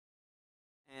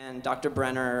And Dr.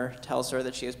 Brenner tells her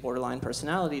that she has borderline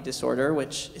personality disorder,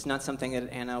 which is not something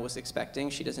that Anna was expecting.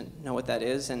 She doesn't know what that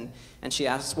is. And she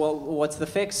asks, well, what's the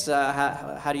fix?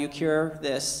 How do you cure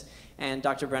this? And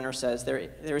Dr. Brenner says,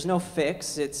 there is no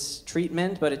fix. It's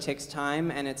treatment, but it takes time,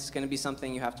 and it's going to be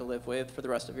something you have to live with for the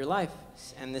rest of your life.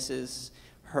 And this is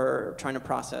her trying to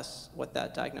process what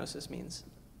that diagnosis means.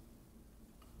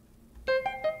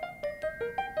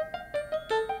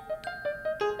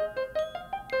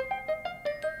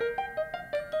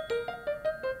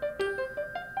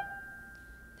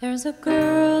 There's a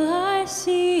girl I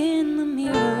see in the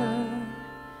mirror.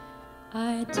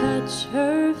 I touch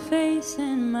her face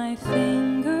and my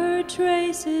finger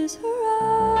traces her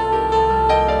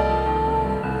eye.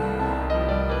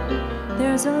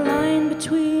 There's a line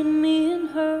between me and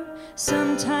her.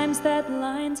 Sometimes that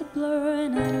line's a blur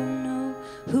and I don't know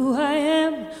who I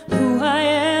am, who I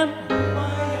am.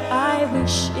 I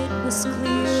wish it was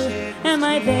clear. Am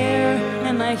I there?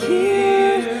 Am I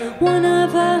here? One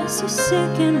of us is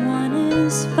sick and one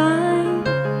is fine.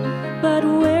 But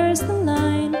where's the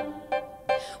line?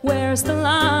 Where's the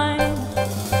line?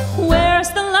 Where's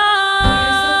the line?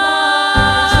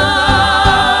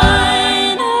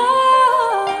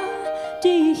 Ah, do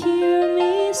you hear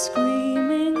me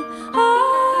screaming?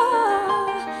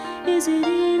 Ah, is it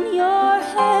in your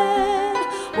head?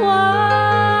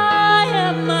 Why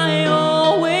am I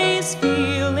always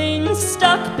feeling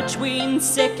stuck between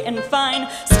sick and fine,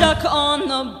 stuck on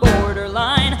the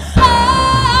borderline?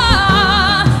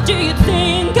 Ah, do you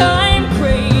think I'm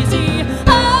crazy?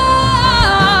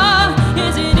 Ah,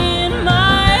 is it in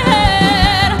my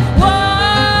head?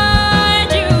 Why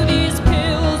do these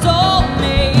pills all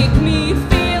make me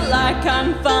feel like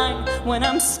I'm fine when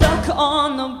I'm stuck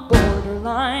on the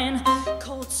borderline?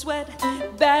 Cold sweat,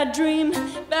 bad dream,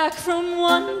 back from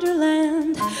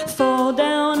Wonderland. Fall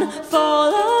down,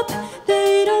 fall up,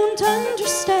 they don't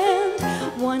understand.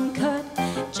 One cut,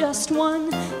 just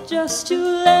one, just to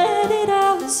let it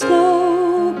out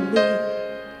slowly.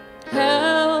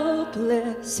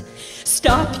 Helpless,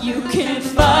 stop, you can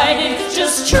fight it,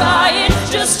 just try it,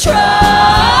 just try.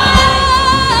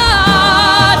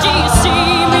 Do you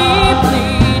see me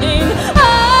bleeding?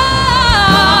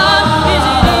 Ah, is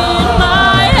it in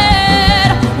my head?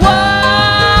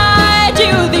 Why do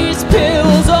these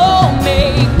pills all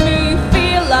make me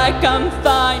feel like I'm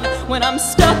fine when I'm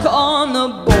stuck on the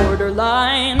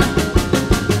borderline?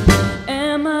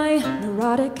 Am I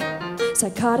neurotic,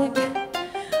 psychotic,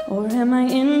 or am I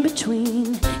in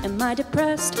between? Am I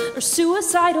depressed or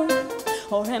suicidal,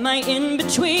 or am I in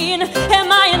between?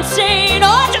 Am I insane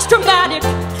or just dramatic,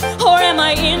 or am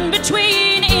I in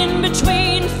between? In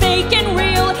between fake and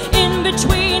real, in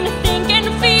between think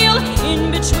and feel, in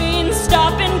between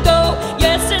stop and go,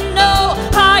 yes and no,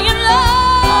 high and low.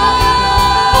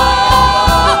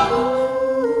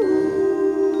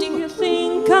 Do you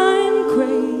think I'm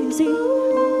crazy?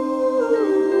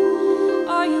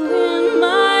 Are you in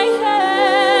my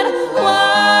head?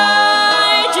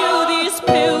 Why do these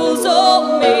pills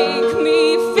all make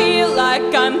me feel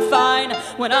like I'm fine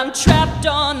when I'm trapped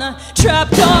on the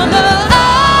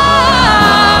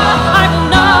I will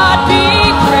not be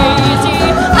crazy.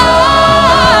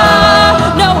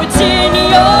 No, it's in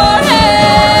your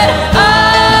head.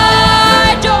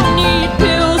 I don't need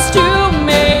pills to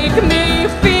make me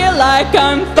feel like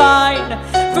I'm fine,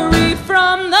 free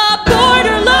from the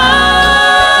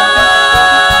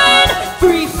borderline,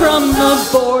 free from the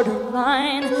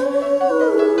borderline.